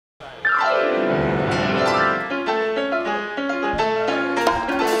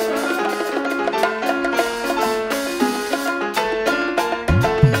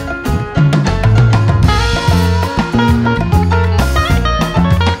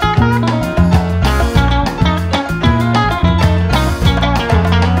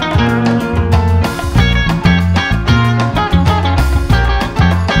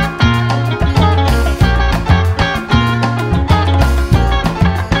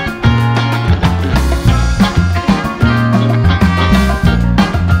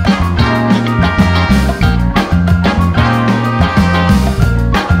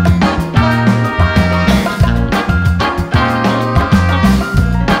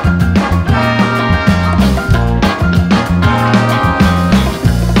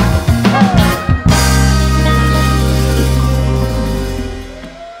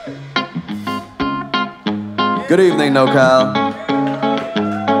Good evening, Nokal.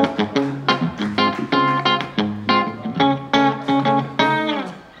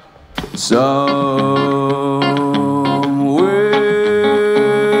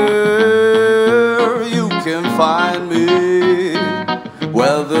 Somewhere you can find me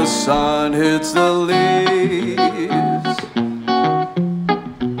where the sun hits the leaves.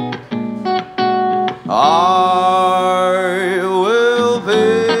 I will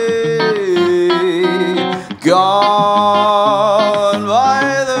be gone by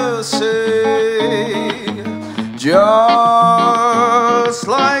the sea, just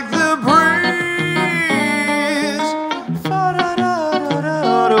like the breeze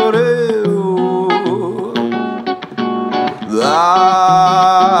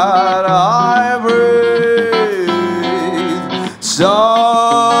that I breathe. Some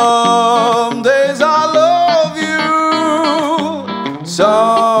days I love you,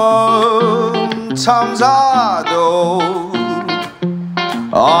 sometimes I don't.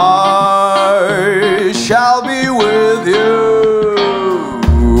 I shall be with you,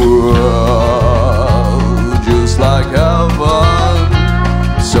 just like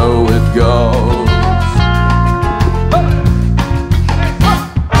heaven, so it goes.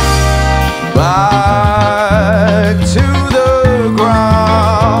 Back to the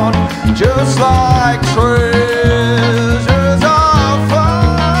ground, just like treasures are found.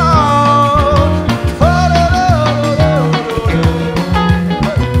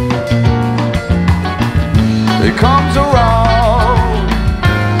 It comes around,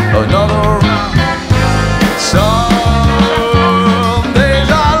 another round. Some days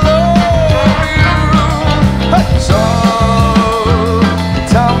I love you,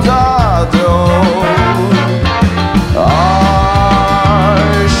 sometimes I don't. I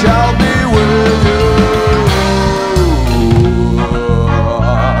shall be with you,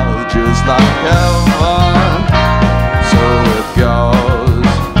 just like heaven, so it goes.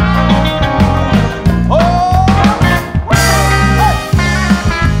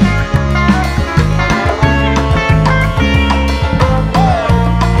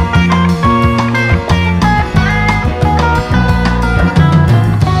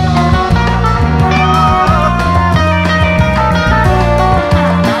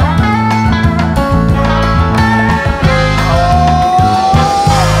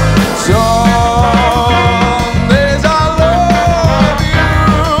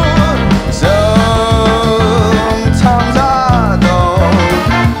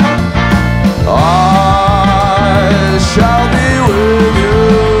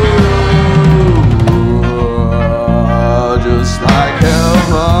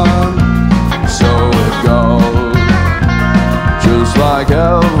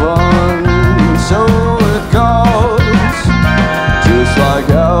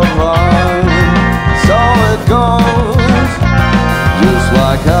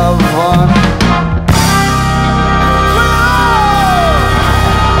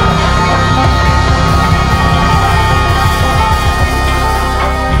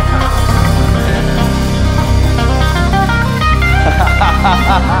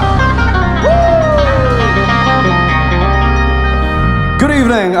 Good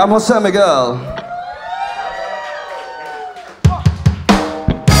evening, I'm Jose Miguel.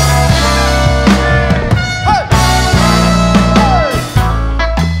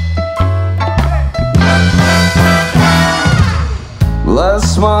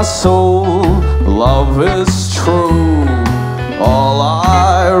 Bless my soul, love is true. All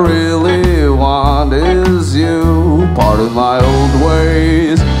I really want is you. Pardon my old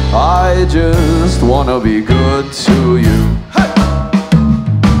ways, I just wanna be good to you.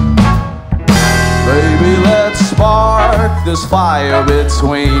 Baby, let's spark this fire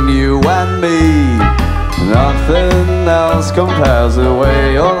between you and me. Nothing else compares the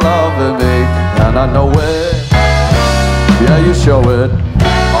way you're loving me, and I know it. Yeah, you show it.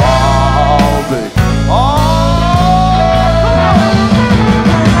 All big.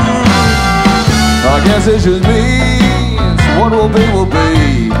 I guess it just means what will be will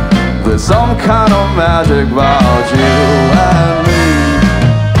be. There's some kind of magic about you and me.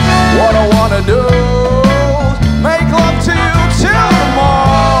 What I wanna do is make love to you till the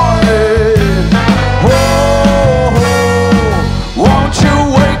morning. Oh, won't you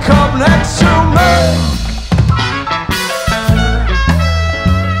wake up next to me?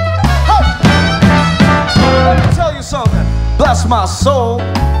 Let me tell you something. Bless my soul,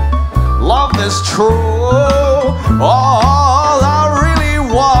 love is true. All I really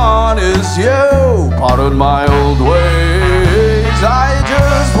want is you. Pardon my old ways, I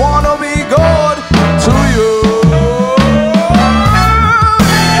just wanna be good to you.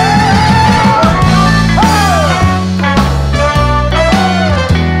 Hey!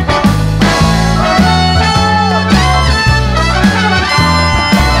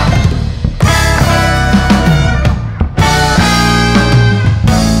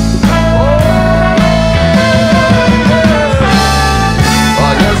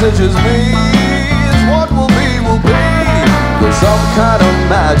 guess it just means what will be will be. There's some kind of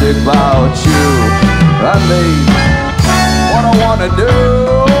magic about you and me. What I wanna do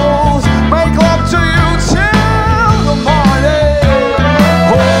is make love to you till the morning.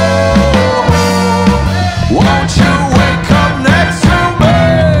 Oh, won't you wake up next to me?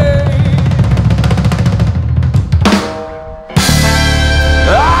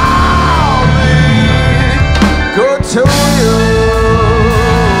 I'll be good to you.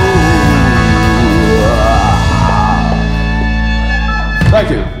 Thank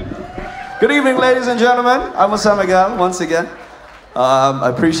you. Good evening, ladies and gentlemen. I'm Miguel once again. I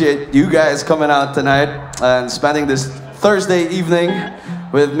appreciate you guys coming out tonight and spending this Thursday evening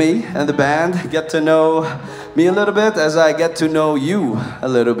with me and the band. Get to know me a little bit as I get to know you a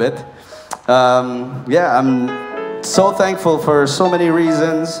little bit. Yeah, I'm so thankful for so many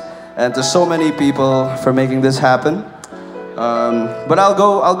reasons and to so many people for making this happen. But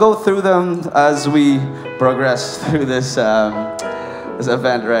I'll go through them as we progress through this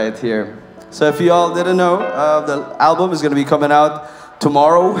event right here. So if you all didn't know, the album is going to be coming out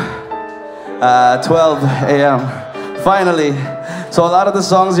tomorrow, 12 a.m. Finally. So a lot of the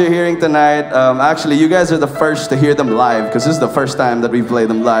songs you're hearing tonight, actually you guys are the first to hear them live, because this is the first time that we played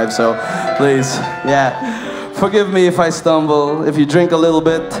them live. So please, yeah, forgive me if I stumble. If you drink a little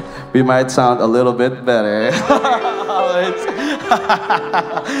bit, we might sound a little bit better.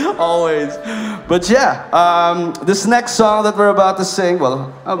 Always. But yeah, this next song that we're about to sing,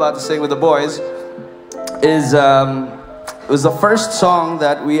 well, I'm about to sing with the boys, is was the first song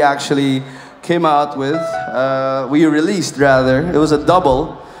that we actually came out with. We released, rather. It was a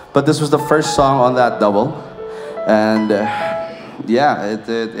double, but this was the first song on that double. And yeah,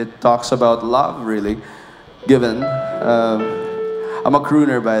 it talks about love, really, given. I'm a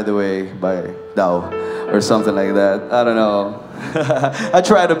crooner, by the way, by Dow, or something like that. I don't know. I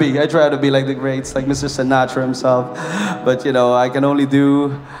try to be like the greats, like Mr. Sinatra himself. But you know, I can only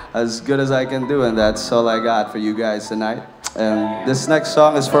do as good as I can do, and that's all I got for you guys tonight. And this next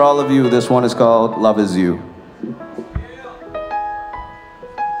song is for all of you. This one is called Love Is You.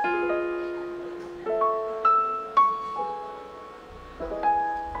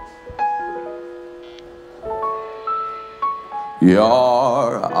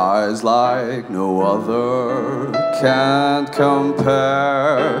 Your eyes like no other can't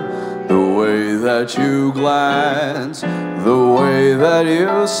compare. The way that you glance, the way that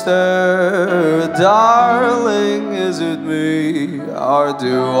you stare. Darling, is it me, or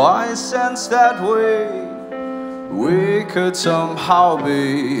do I sense that we could somehow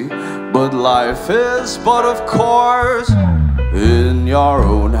be? But life is but of course in your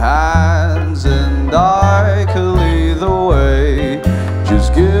own hands, and I could lead the way.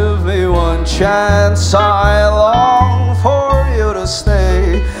 Just give me one chance, I long for you to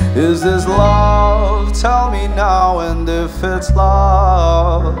stay. Is this love? Tell me now, and if it's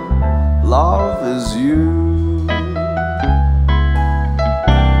love, love is you.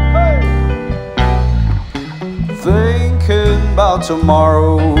 Hey. Thinking about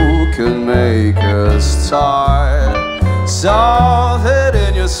tomorrow can make us tired. Something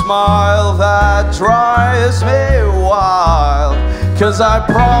in your smile that drives me wild. 'Cause I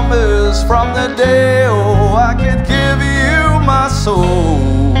promise from the day, oh, I could give you my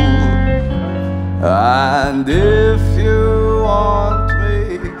soul. And if you want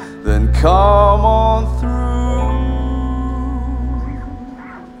me, then come on through.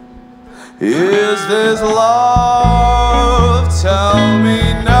 Is this love? Tell me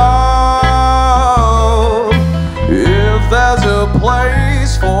now. If there's a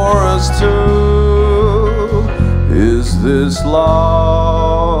place for us two. Is this love?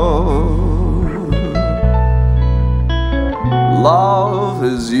 Love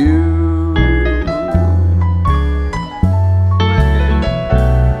is you.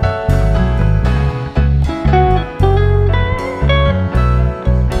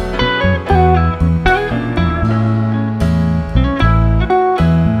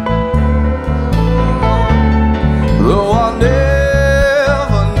 Though I'll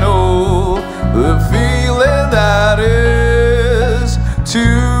never know the feeling that is to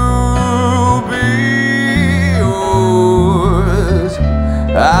be yours,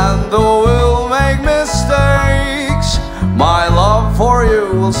 and though we'll make mistakes, my love for you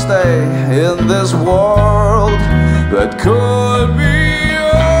will stay in this world that could be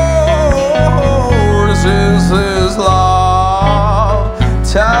yours. Is this love?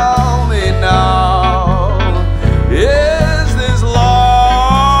 Tell me now. Is this love?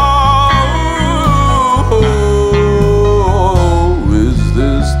 Is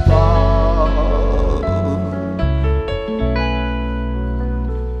this love?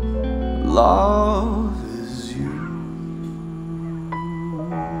 love is you.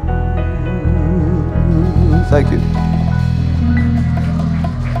 Thank you.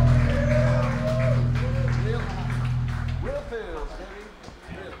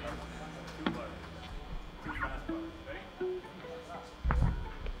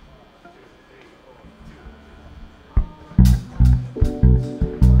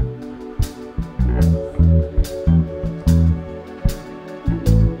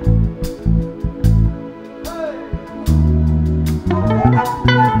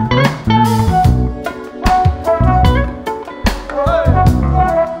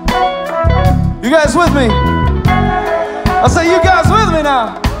 You guys with me? I say you guys with me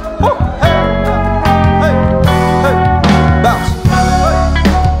now. Woo. Hey, hey, hey, bounce.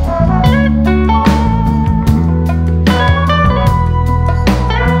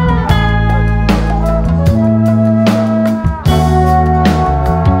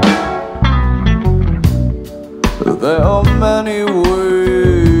 There are many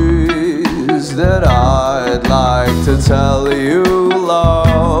ways that I'd like to tell you love.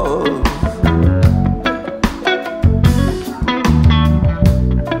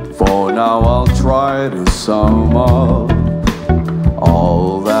 Now I'll try to sum up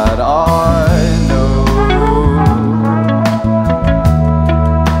all that I know.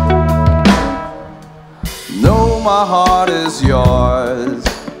 Know my heart is yours,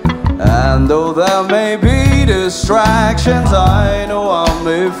 and though there may be distractions, I know I'll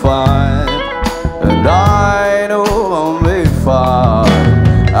be fine, and I know I'll be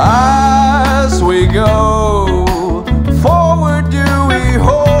fine. As we go forward, do we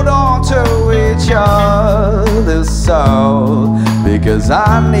hold on to each other so? Because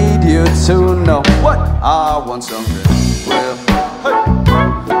I need you to know what I want, something real, hey,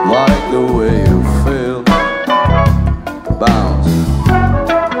 like the way you feel. Bounce.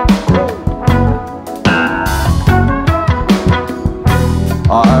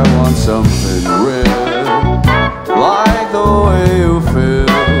 I want something real, like the way you feel.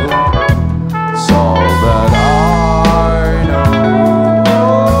 It's all that I know.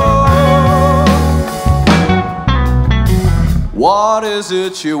 What is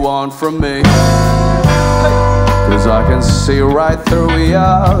it you want from me? Cause I can see right through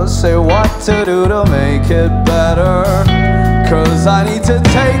you. Say what to do to make it better. Cause I need to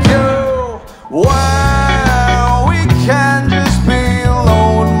take you where we can just be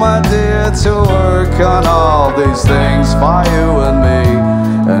alone, my dear, to work on all these things for you and me,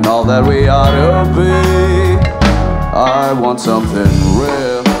 and all that we ought to be. I want something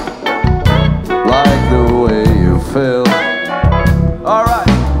real, like the way you feel. Alright.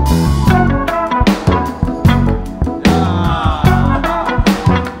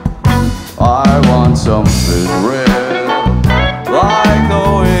 I want something real, like the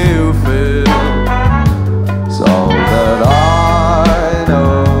way you feel. It's all that I know.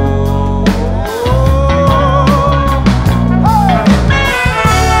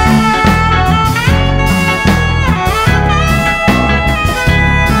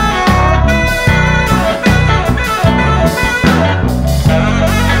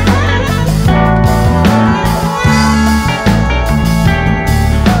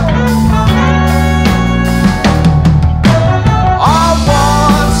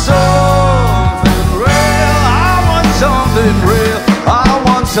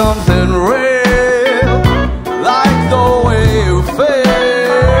 Something real, like the way you feel.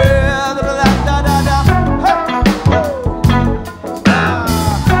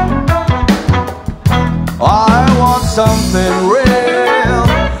 I want something real,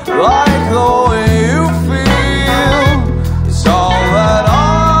 like the way you feel. It's all that I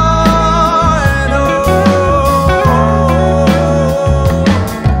know.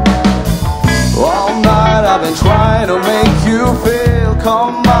 All night I've been trying to make you feel.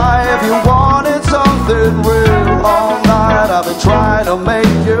 Come by if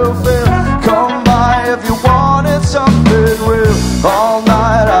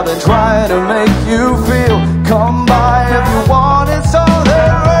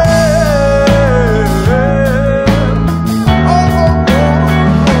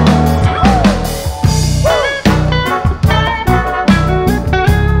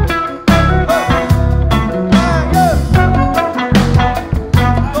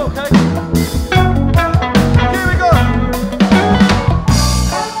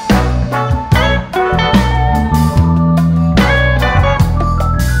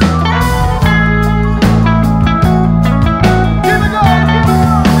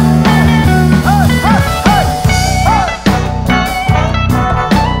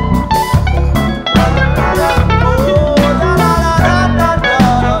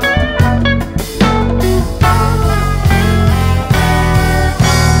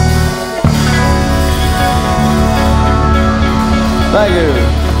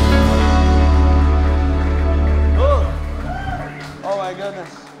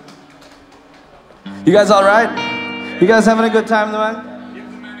goodness. You guys all right? You guys having a good time tonight?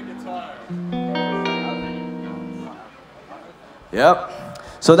 Give the man a guitar. Yep.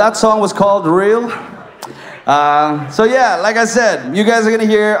 So that song was called Real. So yeah, like I said, you guys are gonna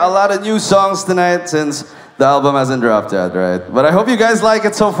hear a lot of new songs tonight since the album hasn't dropped yet, right? But I hope you guys like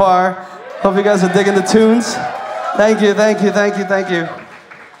it so far. Hope you guys are digging the tunes. Thank you, thank you, thank you, thank you.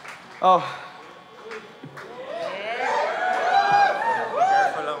 Oh.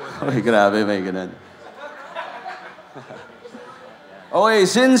 Okay, grabe, may ganun. Okay,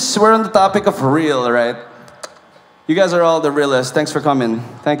 since we're on the topic of real, right? You guys are all the realest. Thanks for coming.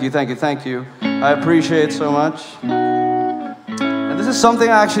 Thank you, thank you, thank you. I appreciate so much. And this is something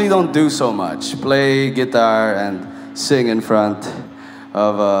I actually don't do so much. Play guitar and sing in front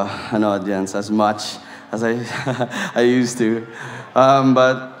of an audience as much as I, I used to.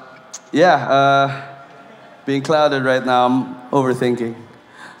 But yeah, being clouded right now, I'm overthinking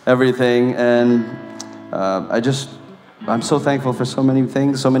everything. And I'm so thankful for so many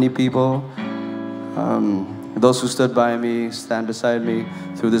things, so many people. Those who stood by me, stand beside me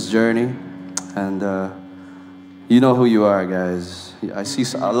through this journey. And you know who you are, guys. I see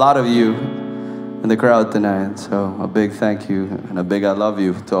a lot of you in the crowd tonight. So a big thank you and a big I love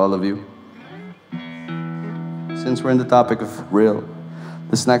you to all of you. Since we're in the topic of real,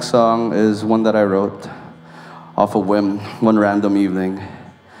 this next song is one that I wrote off a whim, one random evening.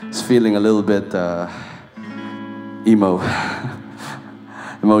 It's feeling a little bit emotional.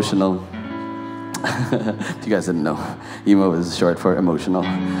 You guys didn't know. Emo is short for emotional.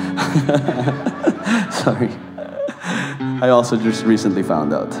 Sorry. I also just recently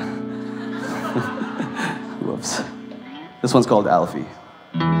found out. Whoops. This one's called Alfy.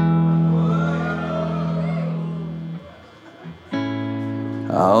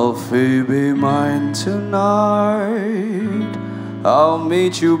 Alfy, be mine tonight. I'll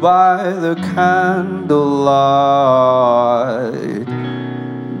meet you by the candlelight.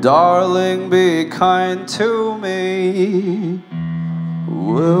 Darling, be kind to me.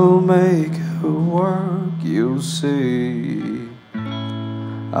 We'll make it work, you see.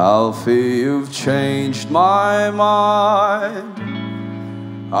 Alfy, you've changed my mind.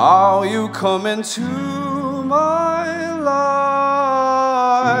 How you come into my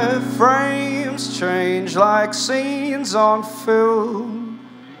life. Frames change like scenes on film.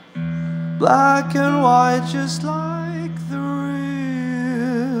 Black and white just like the real.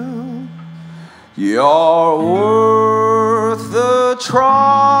 You're worth the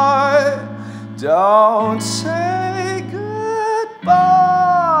try. Don't say goodbye.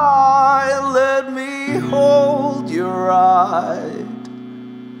 Let me hold you right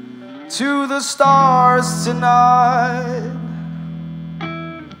to the stars tonight.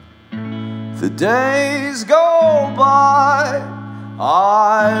 The days go by,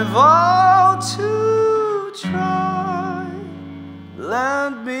 I vow to try.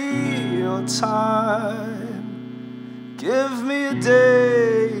 Lend me your time. Give me a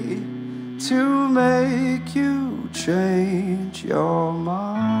day to make you change your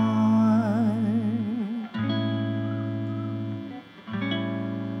mind.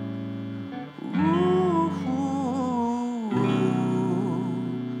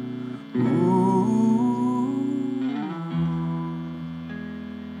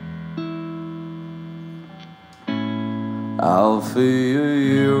 Alfy, a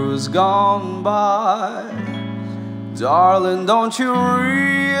year's gone by. Darling, don't you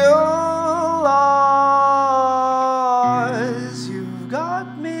realize you've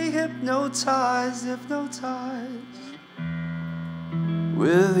got me hypnotized, hypnotized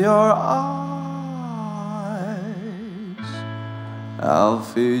with your eyes.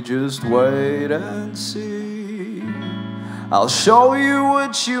 Alfy, just wait and see. I'll show you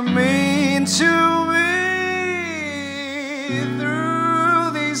what you mean to me.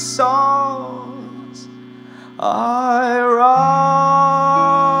 Through these songs I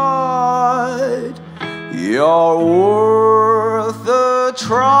write, you're worth a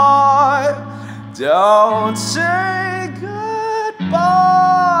try. Don't say goodbye.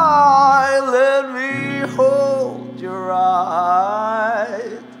 Let me hold your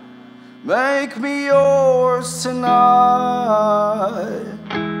right. Make me yours tonight.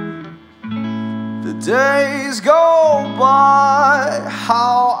 The days go by,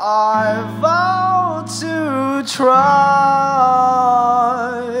 how I vow to try.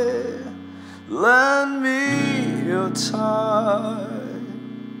 Lend me your time.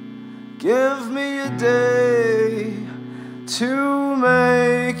 Give me a day to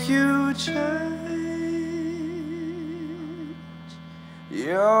make you change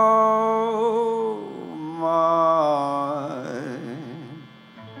your mind.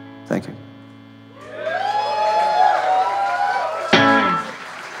 Thank you.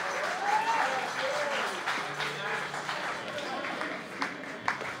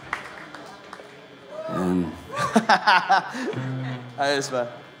 And ayos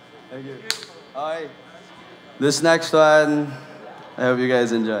ba? Thank you. Okay. This next one, I hope you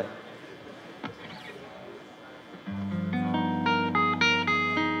guys enjoy.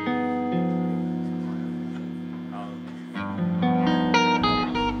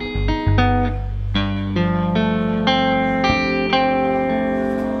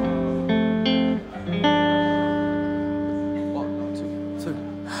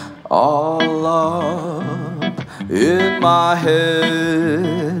 All up in my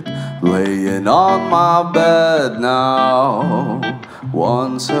head, laying on my bed now,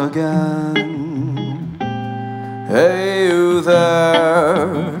 once again. Hey, you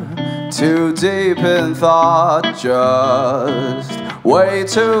there, too deep in thought, just way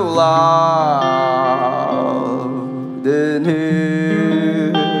too loud in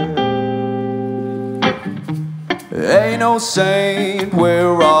here. Ain't no saint,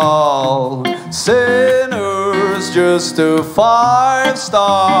 we're all sinners, just a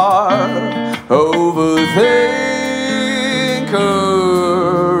 5-star overthinker.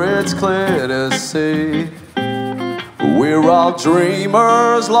 It's clear to see we're all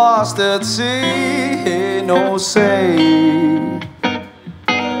dreamers lost at sea. Ain't no saint.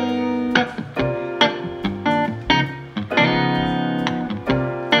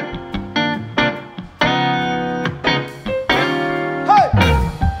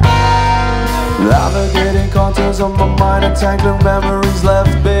 Navigating contours of my mind, entangling memories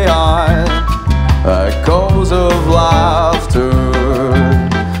left behind. Echoes of laughter,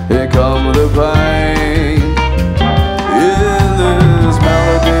 here come the pain. In this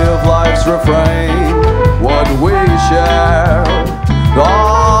melody of life's refrain, what we share,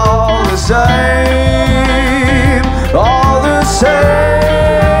 all the same, all the same.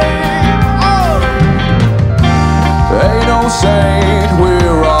 Oh! Ain't no saint,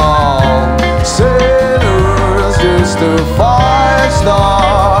 we're all sinners, just a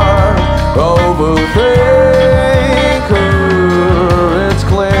 5-star overthinker. It's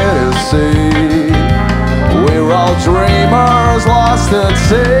clear to see we're all dreamers lost at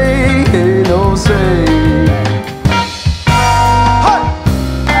sea. Ain't no saint. Hey!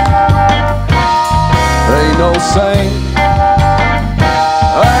 Ain't no saint.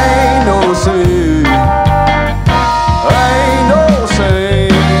 Ain't no saint. Ain't no saint.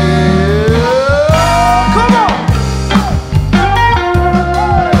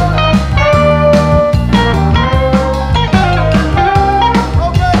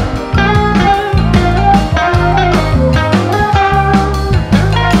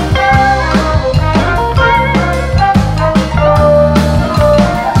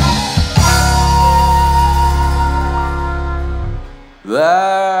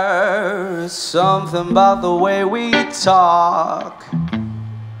 There's something about the way we talk.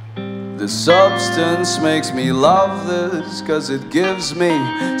 The substance makes me love this, 'cause it gives me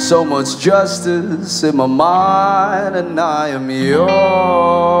so much justice in my mind, and I am yours.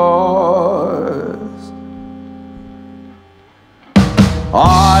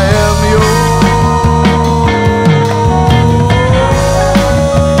 I am yours.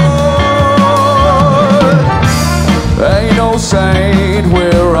 Ain't no saint,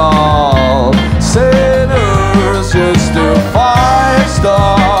 we're all sinners, just a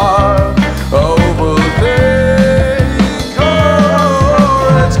 5-star overthinker.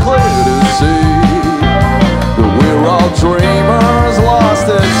 It's clear to see that we're all dreamers lost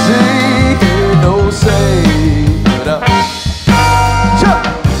at sea. Ain't no saint.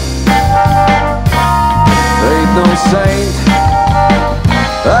 Ain't no saint.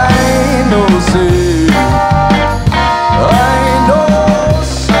 Ain't no saint. Ain't no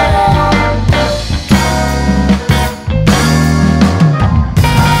saint.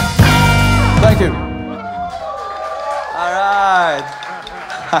 Thank you. All right.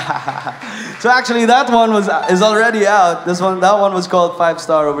 So actually, that one is already out. That one was called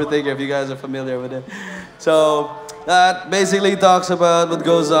 5-Star Overthinker. If you guys are familiar with it. So that basically talks about what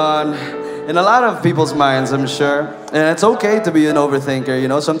goes on in a lot of people's minds, I'm sure. And it's okay to be an overthinker. You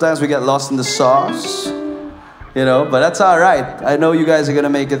know, sometimes we get lost in the sauce. You know, but that's all right. I know you guys are gonna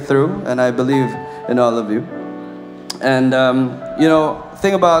make it through, and I believe in all of you. And you know,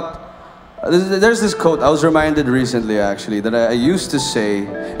 thing about there's this quote I was reminded recently, actually, that I used to say,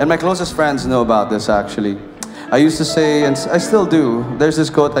 and my closest friends know about this. Actually, I used to say, and I still do. There's this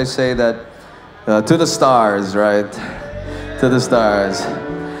quote I say that to the stars, right? To the stars.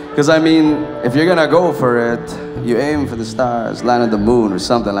 Because I mean, if you're gonna go for it, you aim for the stars, land on the moon or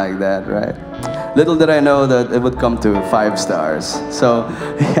something like that, right? Little did I know that it would come to 5 stars. So,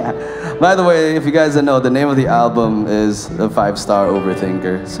 yeah. By the way, if you guys don't know, the name of the album is the 5-Star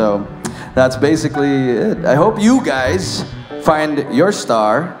Overthinker. So, that's basically it. I hope you guys find your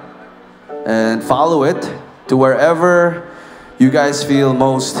star and follow it to wherever you guys feel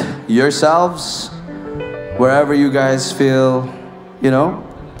most yourselves, wherever you guys feel, you know,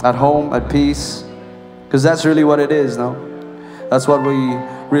 at home, at peace. Because that's really what it is, no? That's what we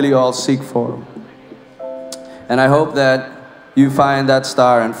really all seek for. And I hope that you find that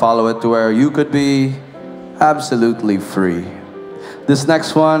star and follow it to where you could be absolutely free. This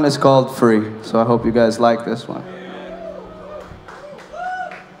next one is called Free, so I hope you guys like this one.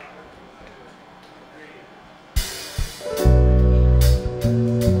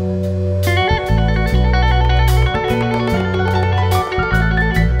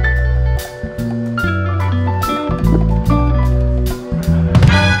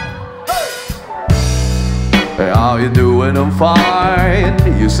 How you doing? I'm fine.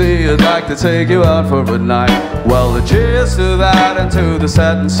 You see, I'd like to take you out for a night. Well, cheers to that and to the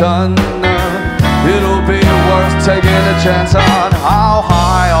setting sun. It'll be worth taking a chance on. How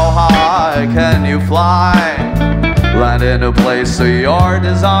high can you fly? Land in a place of your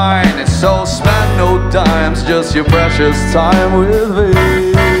design. So spend no dimes, just your precious time with me.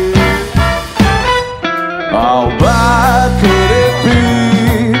 How bad could it be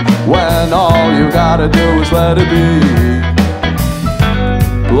when all you gotta do is let it be?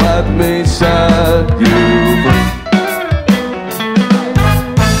 Let me set you free.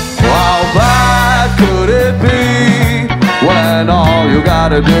 How bad could it be when all you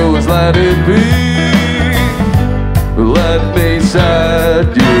gotta do is let it be? Let me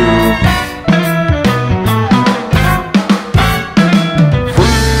set you free.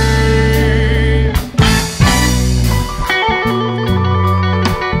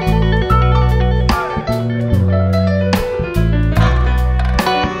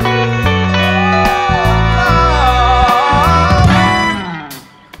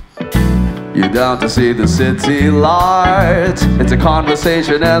 Down to see the city lights. It's a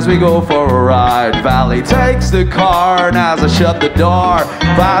conversation as we go for a ride. Valley takes the car, and as I shut the door,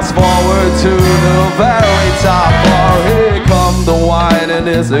 fast forward to the very top bar. Here come the wine, and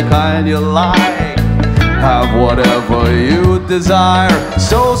it's the kind you like. Have whatever you desire,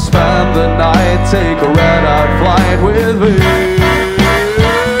 so spend the night, take a red-eye flight with me.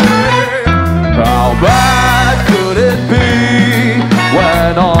 How bad could it be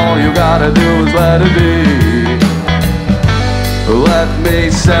when all you gotta do is let it be? Let me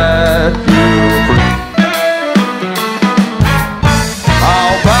set you free.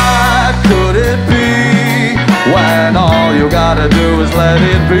 How bad could it be when all you gotta do is let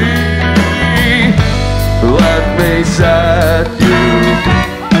it be? Let me set you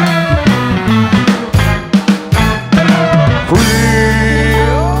free.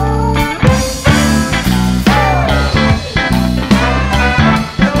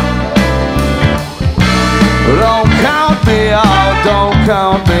 Don't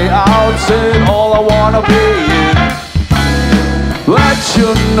count me out, said all I wanna be in. Let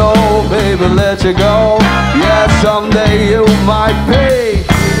you know, baby, let you go. Yeah, someday you might pay.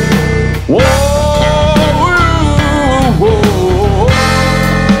 Whoa, whoa, whoa.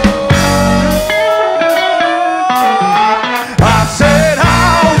 I said,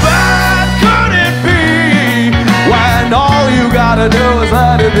 how bad could it be when all you gotta do is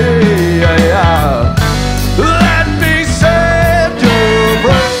let it be? Yeah, yeah.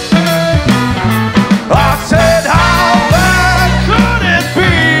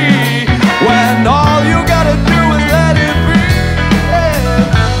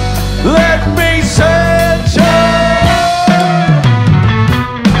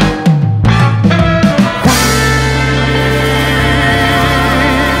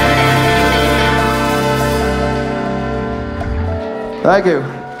 Thank you.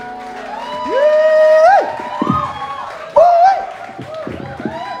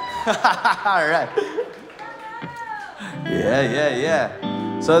 All right. Yeah.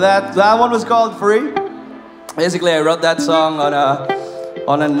 So that one was called Free. Basically, I wrote that song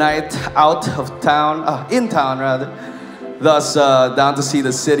on a night out of town, in town rather. Thus, down to see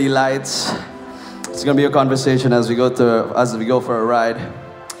the city lights. It's gonna be a conversation as we go for a ride,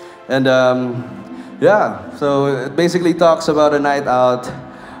 and yeah. So it basically talks about a night out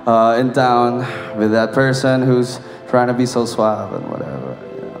in town with that person who's trying to be so suave and whatever.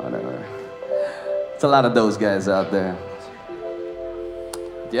 It's a lot of those guys out there.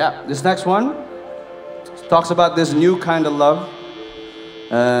 Yeah, this next one talks about this new kind of love.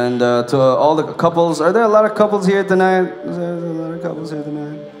 And to all the couples, are there a lot of couples here tonight? Is there a lot of couples here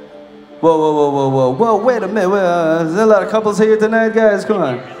tonight? Whoa, whoa, whoa, whoa, whoa, whoa, wait a minute. Is there a lot of couples here tonight, guys? Come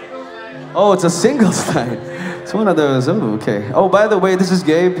on. Oh, it's a singles night. It's one of those. Oh, okay. Oh, by the way, this is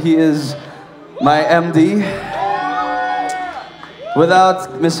Gabe. He is my MD.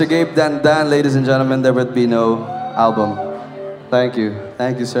 Without Mr. Gabe Dandan, ladies and gentlemen, there would be no album. Thank you.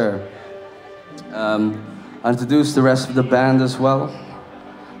 Thank you, sir. I'll introduce the rest of the band as well.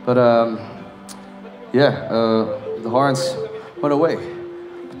 But, yeah, the horns went away.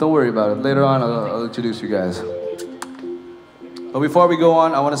 But don't worry about it. Later on, I'll introduce you guys. But before we go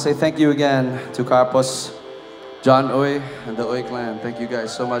on, I want to say thank you again to Carpos, John Oy, and the Oy clan. Thank you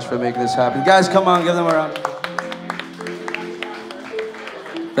guys so much for making this happen. Guys, come on, give them a round.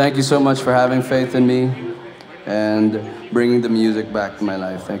 Thank you so much for having faith in me and bringing the music back to my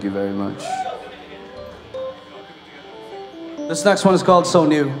life. Thank you very much. This next one is called So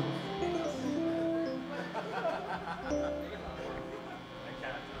New.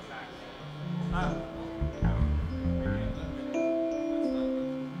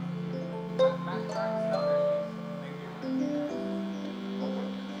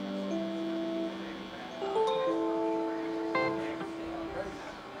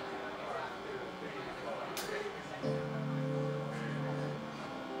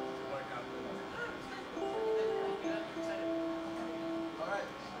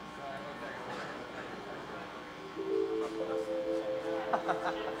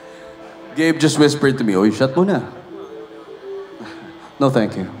 Gabe just whispered to me, "Oy, shut mo na." No,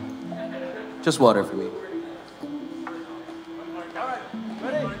 thank you. Just water for me.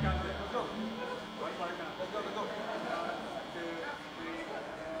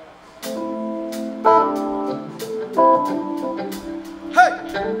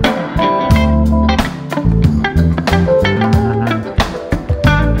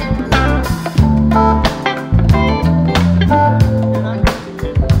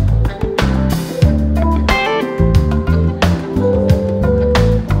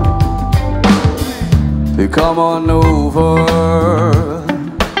 Come on over.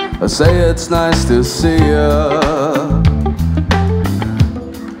 I say it's nice to see ya.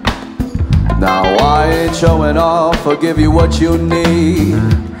 Now I ain't showing off. I'll give you what you need.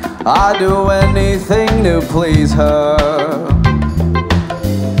 I'd do anything to please her.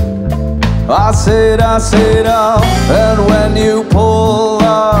 I sit up, and when you pull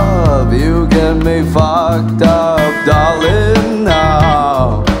up, you get me fucked up, darling,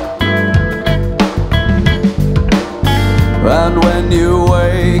 now. And when you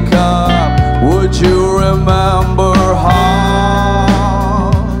wake up, would you remember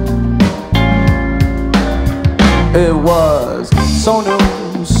how it was so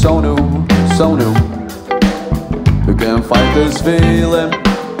new, so new, so new? You can't fight this feeling.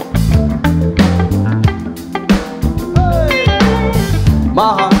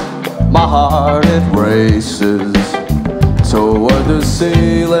 My heart, it races toward the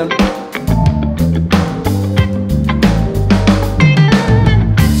ceiling.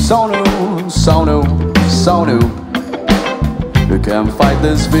 So new, so new, so new. You can't fight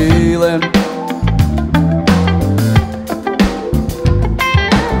this feeling.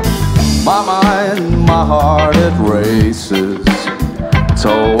 My mind, my heart, it races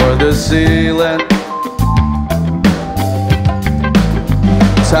toward the ceiling.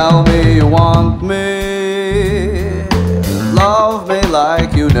 Tell me you want me, love me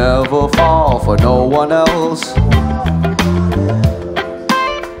like you never fall for no one else.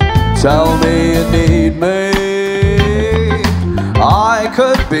 Tell me you need me, I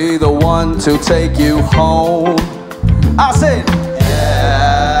could be the one to take you home. I said,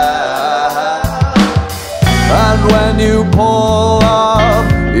 yeah. And when you pull up,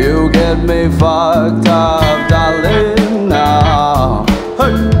 you get me fucked up, darling, now.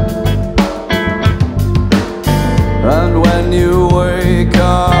 Hey. And when you wake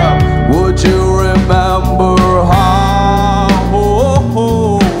up, would you remember how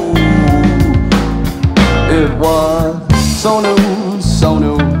it was so new, so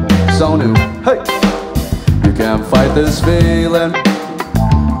new, so new? Hey, you can't fight this feeling.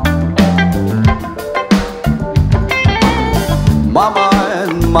 My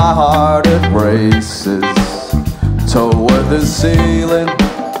mind, my heart, it races toward the ceiling.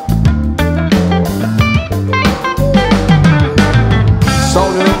 So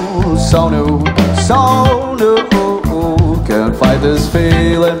new, so new, so new. Can't fight this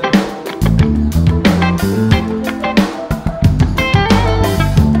feeling.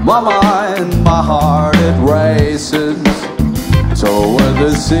 My mind, my heart, it races toward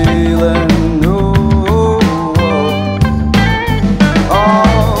the ceiling. Ooh, oh.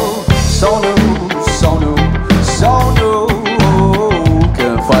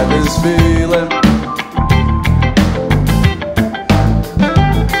 fight this feeling.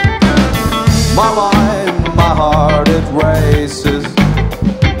 My mind, my heart, it races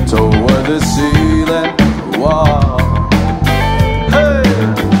toward the ceiling. Whoa. Hey.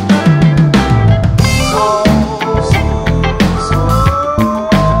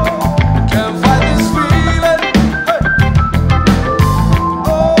 Can't fight this feeling. Hey.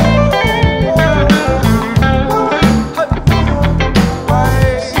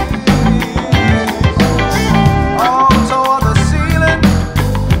 Oh. Toward the ceiling.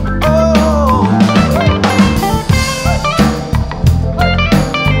 Oh.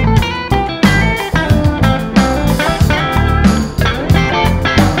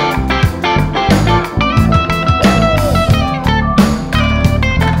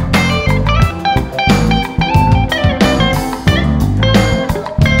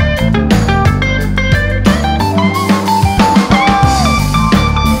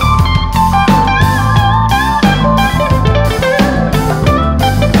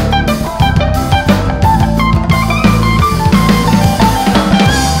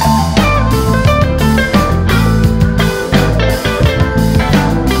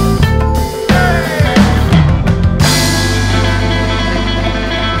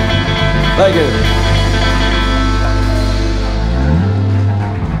 Thank you.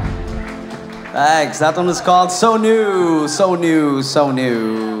 Thanks. That one is called So New, So New, So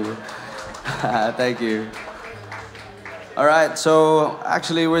New. Thank you. All right, so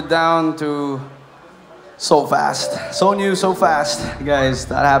actually we're down to so fast. So new, so fast. Guys,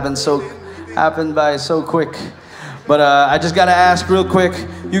 that happened by so quick. But I just gotta ask real quick,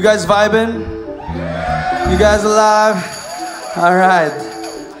 you guys vibing? You guys alive? All right.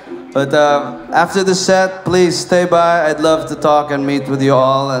 But after the set, please stay by. I'd love to talk and meet with you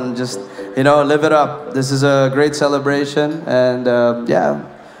all and just, you know, live it up. This is a great celebration. And yeah,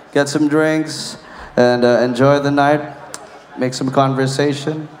 get some drinks and enjoy the night. Make some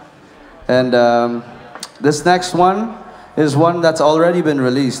conversation. And this next one is one that's already been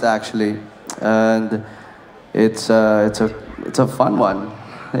released, actually. And it's a fun one.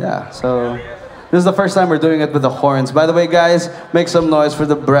 Yeah, so... This is the first time we're doing it with the horns. By the way, guys, make some noise for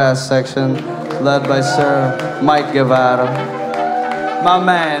the brass section, led by Sir Mike Guevara. My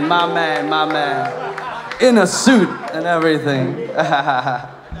man, my man, my man. In a suit and everything.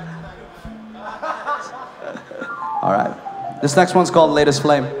 All right. This next one's called Latest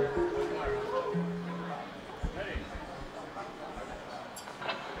Flame.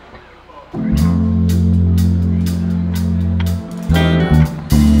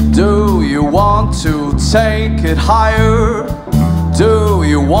 Do you want to take it higher? Do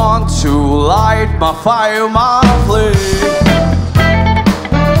you want to light my fire, my flame?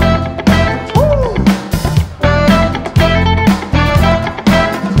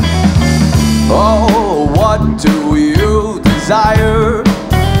 Oh, what do you desire?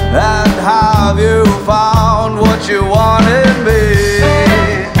 And have you found what you want in me?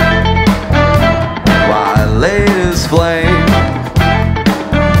 My latest flame.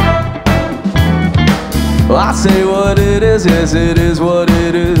 I say what it is, yes it is what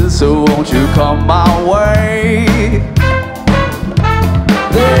it is. So won't you come my way?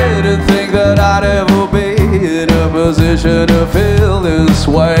 Didn't think that I'd ever be in a position to feel this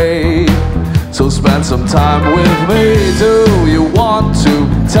way. So spend some time with me. Do you want to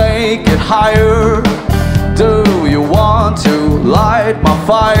take it higher? Do you want to light my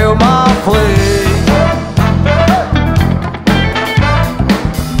fire, my flame?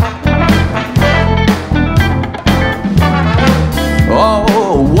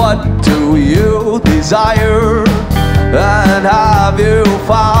 Oh, what do you desire? And have you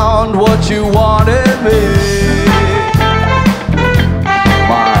found what you want in me?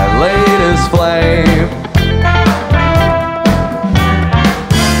 My latest flame.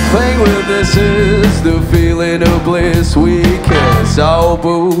 Thing with this is the feeling of bliss we kiss. Oh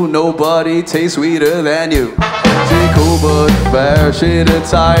boo, nobody tastes sweeter than you. She cool but fair, she the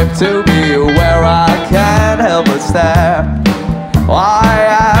type to be where I can't help but stare. I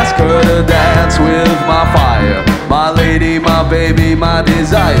ask her to dance with my fire. My lady, my baby, my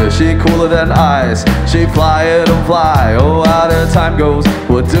desire. She cooler than ice, she flyer to fly. Oh, how the time goes,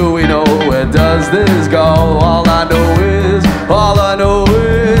 what do we know? Where does this go? All I know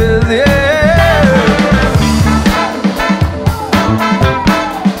is, yeah.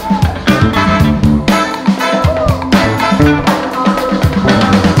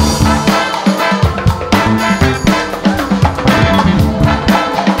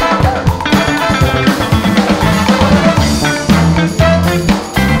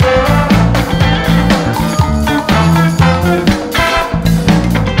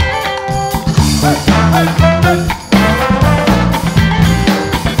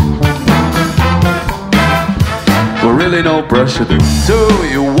 what you do. Do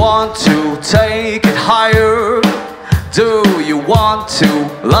you want to take it higher? Do you want to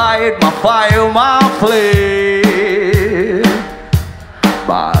light my fire, my flame?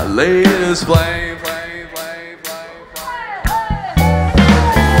 My latest flame.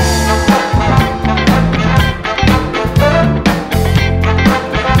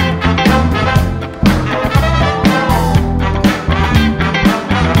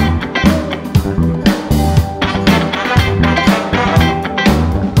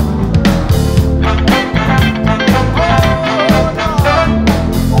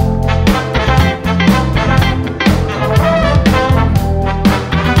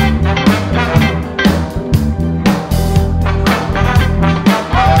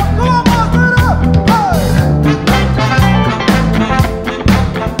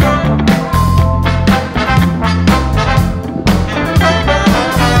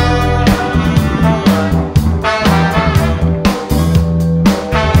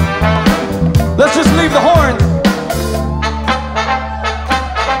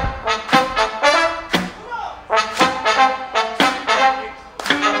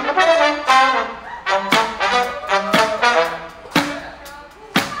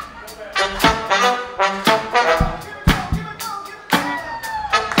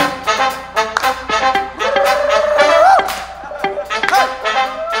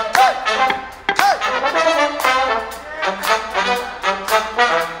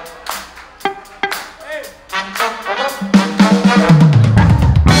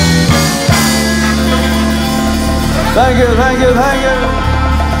 Thank you, thank you, thank you.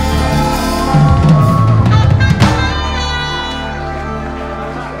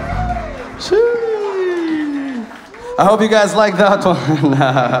 I hope you guys like that one.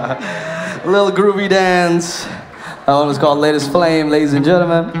 A little groovy dance. That one was called Latest Flame, ladies and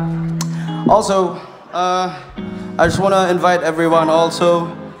gentlemen. Also, I just want to invite everyone also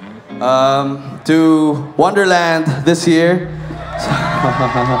to Wonderland this year.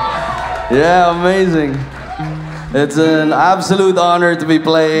 Yeah, amazing. It's an absolute honor to be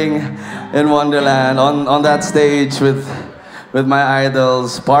playing in Wonderland on that stage with my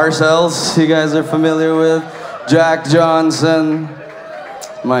idols. Parcells, you guys are familiar with. Jack Johnson.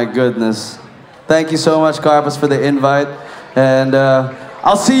 My goodness. Thank you so much, Carpus, for the invite. And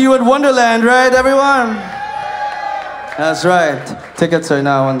I'll see you at Wonderland, right, everyone? That's right. Tickets are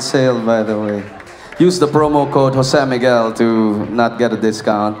now on sale, by the way. Use the promo code Jose Miguel to not get a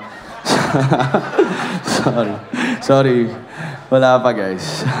discount. Sorry. Wala pa,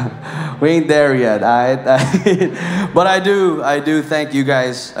 guys. We ain't there yet, but I do thank you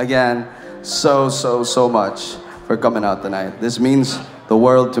guys again so much for coming out tonight. This means the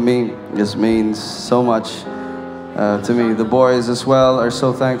world to me. This means so much to me. The boys as well are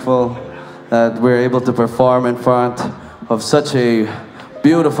so thankful that we're able to perform in front of such a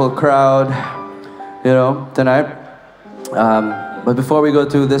beautiful crowd, you know, tonight. But before we go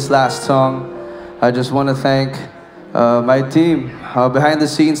to this last song, I just want to thank my team. Behind the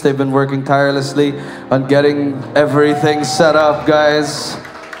scenes, they've been working tirelessly on getting everything set up, guys.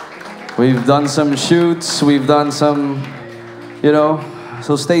 We've done some shoots, we've done some, you know,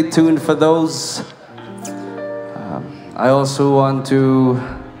 so stay tuned for those. I also want to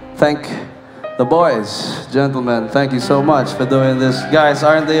thank the boys. Gentlemen, thank you so much for doing this. Guys,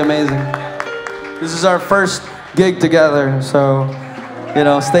 aren't they amazing? This is our first gig together, so, you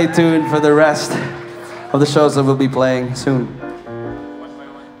know, stay tuned for the rest of the shows that we'll be playing soon.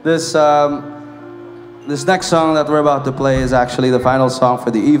 This next song that we're about to play is actually the final song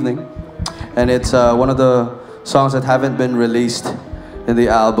for the evening, and it's one of the songs that haven't been released in the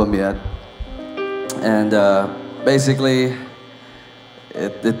album yet. And basically,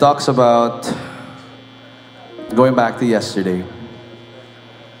 it talks about going back to yesterday.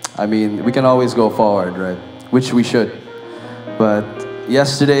 I mean, we can always go forward, right? Which we should. But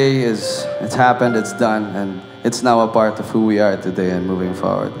yesterday it's happened, it's done, and it's now a part of who we are today and moving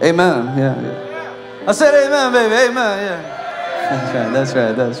forward. Amen. Yeah. I said amen, baby. Amen. Yeah.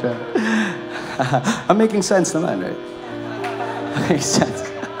 That's right. I'm making sense, naman, right? Makes sense.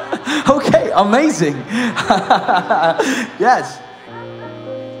 Okay, amazing. Yes.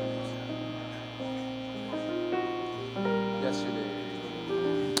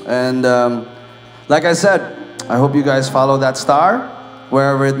 And like I said, I hope you guys follow that star,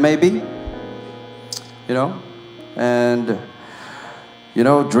 wherever it may be, you know, and, you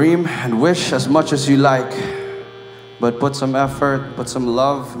know, dream and wish as much as you like, but put some effort, put some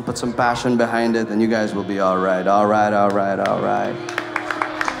love, and put some passion behind it, and you guys will be all right, all right, all right, all right.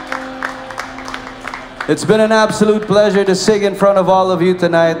 It's been an absolute pleasure to sing in front of all of you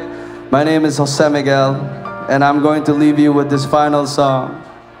tonight. My name is Jose Miguel. And I'm going to leave you with this final song.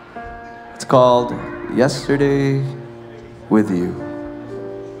 It's called Yesterday With You.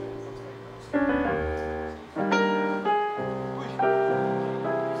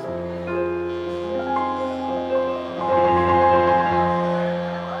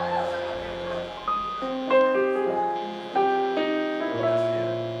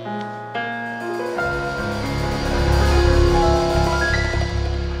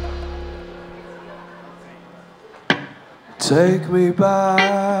 Take me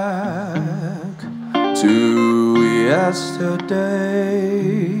back to yesterday,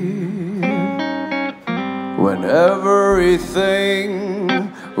 when everything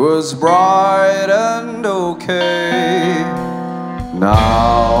was bright and okay.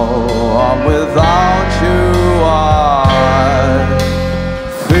 Now I'm without you, I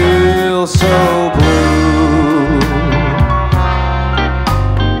feel so blue.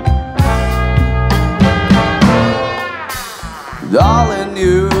 Darling, do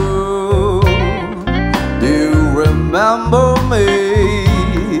you remember me?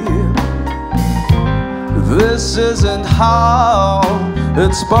 This isn't how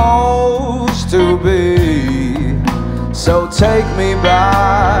it's supposed to be. So take me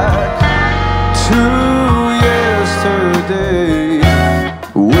back to yesterday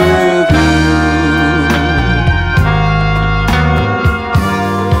with you.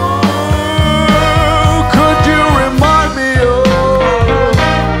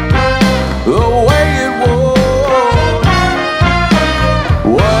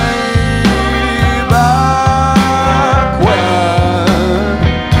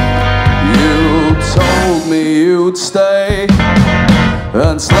 Stay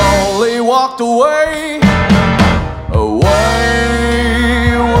and slowly walked away,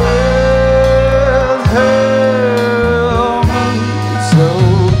 away with him. So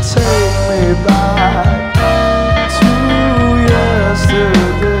take me back to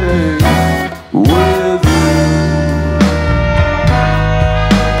yesterday with you.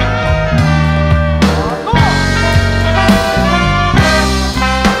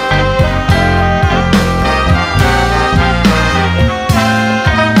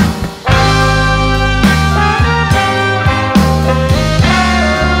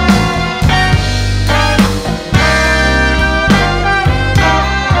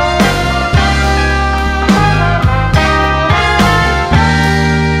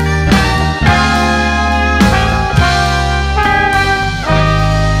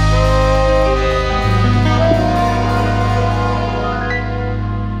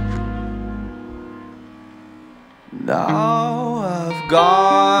 Now I've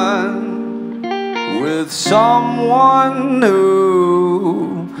gone with someone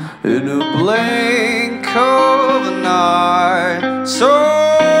new in a blink of an eye. So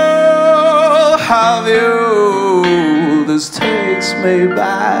have you. This takes me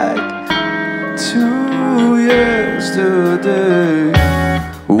back to yesterday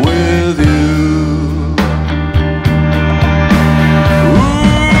with you.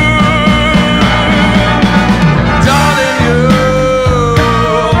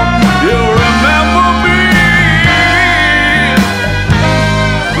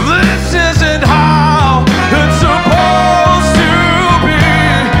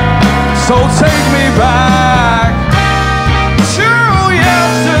 So take me back to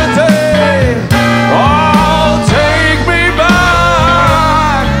yesterday. Oh, take me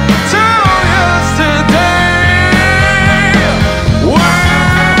back to yesterday with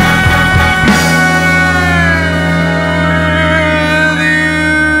you.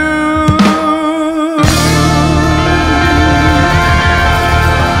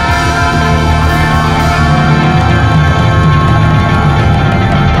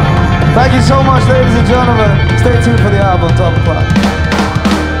 Thank you so much, ladies and gentlemen. Stay tuned for the album, 12 o'clock.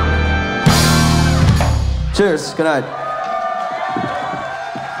 Cheers. Good night.